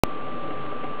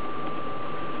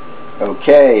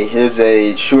Okay, here's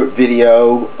a short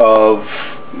video of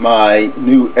my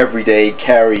new everyday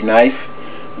carry knife,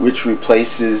 which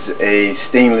replaces a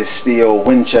stainless steel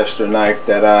Winchester knife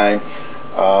that I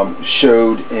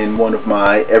showed in one of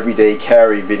my everyday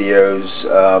carry videos,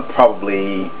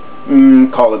 probably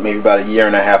call it maybe about a year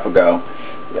and a half ago.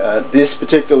 This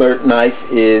particular knife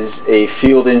is a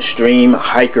Field & Stream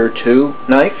Hiker 2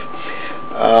 knife.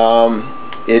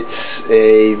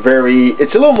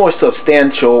 It's a little more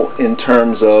substantial in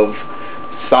terms of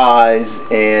size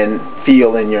and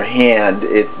feel in your hand.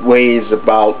 It weighs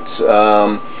about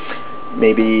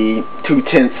maybe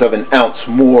 2/10 of an ounce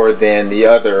more than the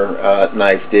other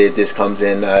knife did. This comes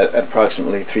in at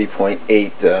approximately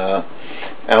 3.8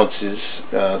 ounces,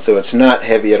 so it's not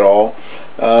heavy at all.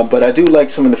 But I do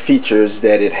like some of the features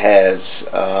that it has.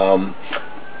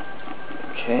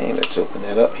 Okay, let's open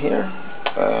that up here.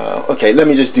 Okay, let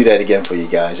me just do that again for you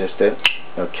guys.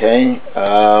 Okay.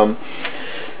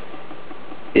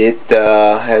 It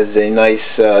has a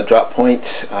nice drop point.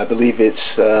 I believe it's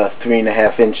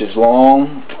 3.5 inches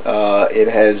long. It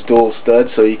has dual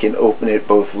studs, so you can open it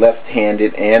both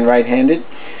left-handed and right-handed.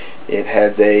 It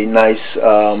has a nice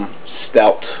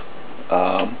stout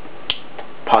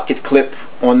pocket clip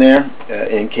on there,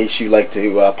 in case you like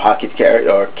to pocket carry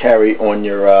or carry on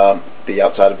your the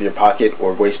outside of your pocket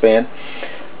or waistband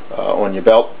on your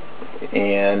belt.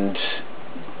 And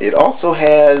it also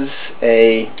has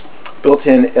a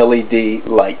built-in LED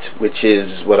light, which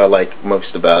is what I like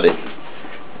most about it.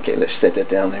 Okay, let's set that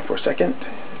down there for a second.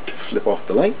 Flip off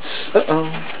the lights.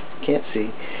 Can't see.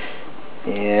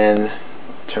 And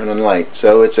turn on the light.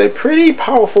 So it's a pretty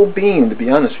powerful beam, to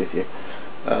be honest with you.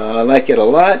 I like it a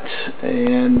lot,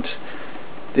 and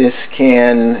this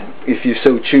can, if you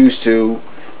so choose to,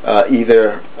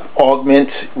 either augment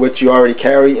what you already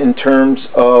carry in terms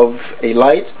of a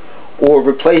light, or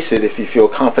replace it if you feel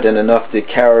confident enough to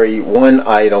carry one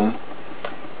item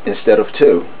instead of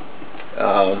two.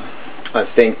 I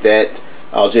think that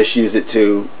I'll just use it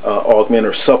to augment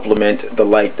or supplement the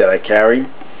light that I carry.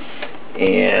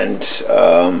 And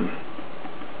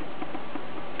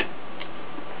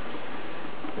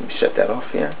let me shut that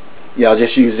off here. Yeah, I'll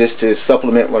just use this to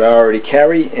supplement what I already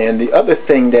carry. And the other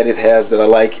thing that it has that I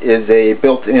like is a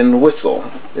built-in whistle.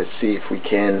 Let's see if we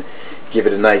can give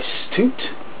it a nice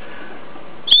toot.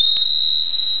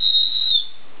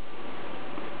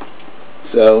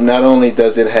 So not only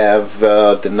does it have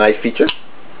the knife feature,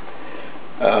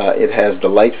 it has the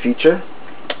light feature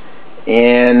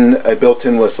and a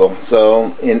built-in whistle.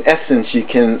 So in essence, you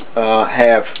can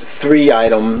have 3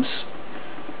 items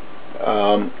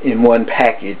in one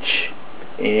package.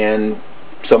 And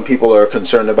some people are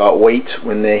concerned about weight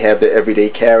when they have the everyday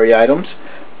carry items.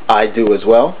 I do as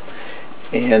well.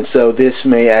 And so this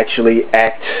may actually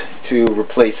act to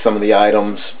replace some of the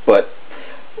items, but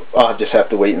I'll just have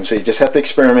to wait and see. Just have to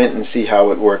experiment and see how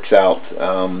it works out,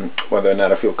 whether or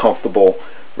not I feel comfortable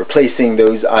replacing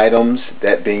those items,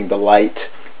 that being the light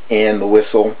and the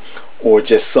whistle, or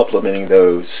just supplementing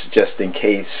those just in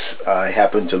case I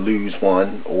happen to lose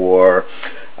one, or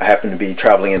I happen to be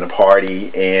traveling in a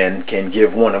party and can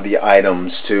give one of the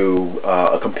items to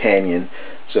a companion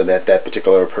so that that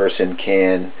particular person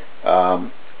can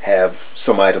have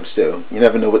some items too. You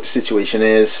never know what the situation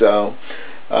is, so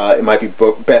it might be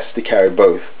best to carry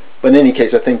both. But in any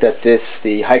case, I think that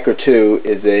the Hiker 2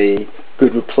 is a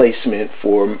good replacement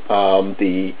for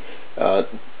the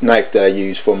knife that I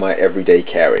use for my everyday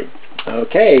carry.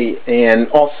 Okay, and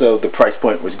also the price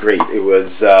point was great. It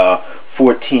was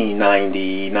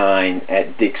 $14.99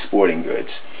 at Dick's Sporting Goods.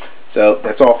 So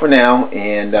that's all for now,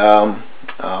 and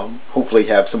I'll hopefully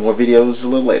have some more videos a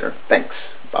little later. Thanks.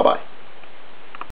 Bye-bye.